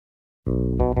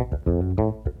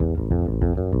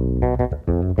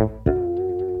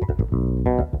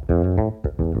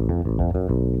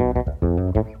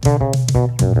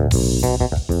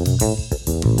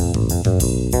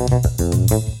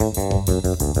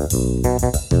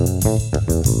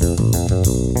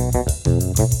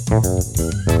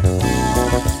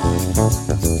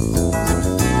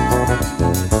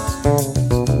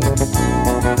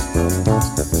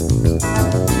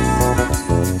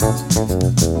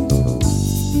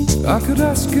I could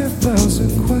ask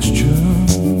 1,000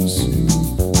 questions.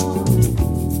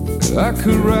 I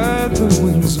could ride the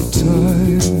winds of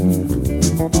time,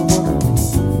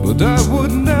 but I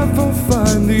would never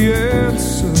find the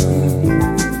answer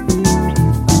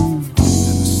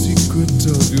in the secret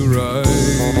of your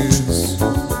eyes.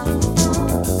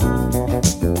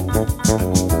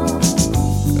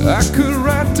 I could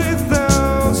write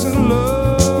 10,000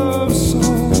 love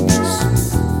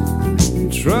songs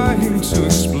trying to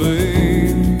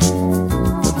explain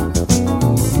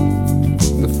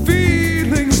the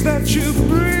feelings that you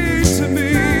bring to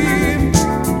me.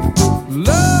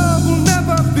 Love will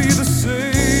never be the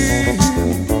same.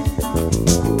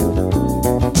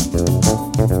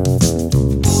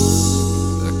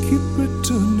 I keep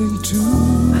returning to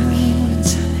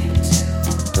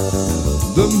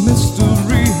the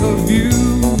mystery of you.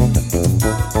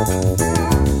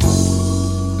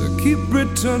 I keep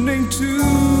returning to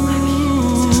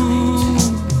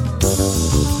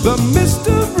the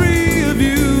mystery of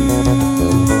you.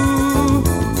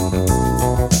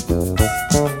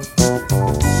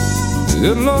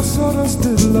 En las horas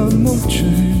de la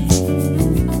noche,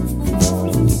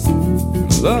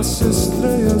 las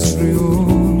estrellas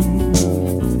brillan,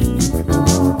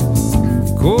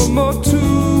 como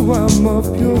tu amor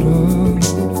llora,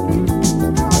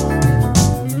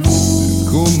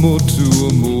 como tu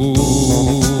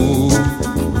amor.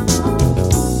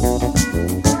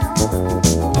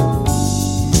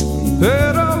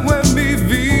 Pero en mi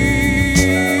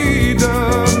vida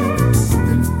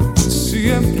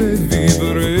siempre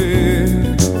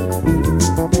viviré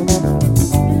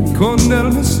con el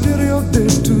misterio de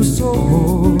tus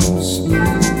ojos,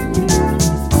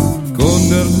 con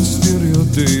el misterio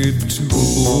de tu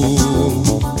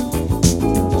amor.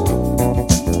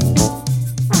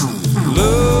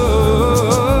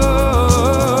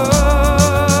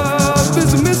 Love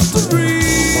is a mystery.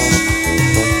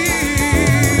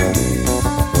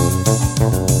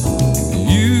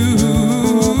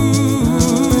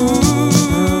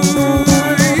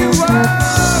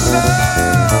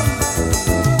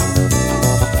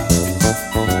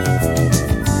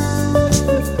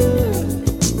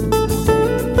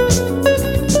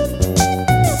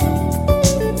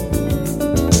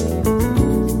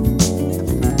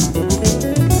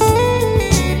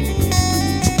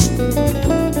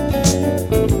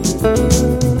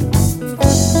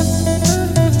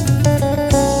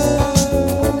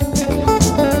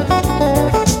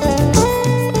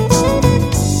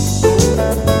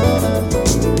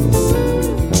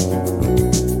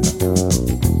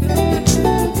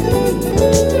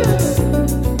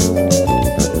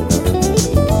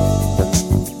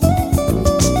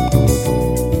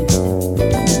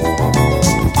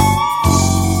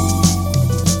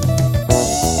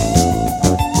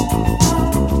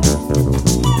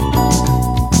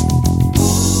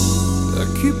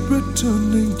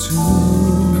 Returning to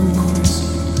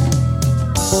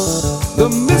the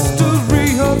mystery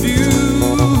of you.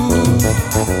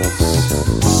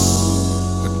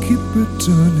 I keep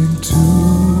returning to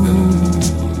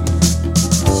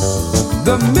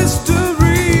the mystery.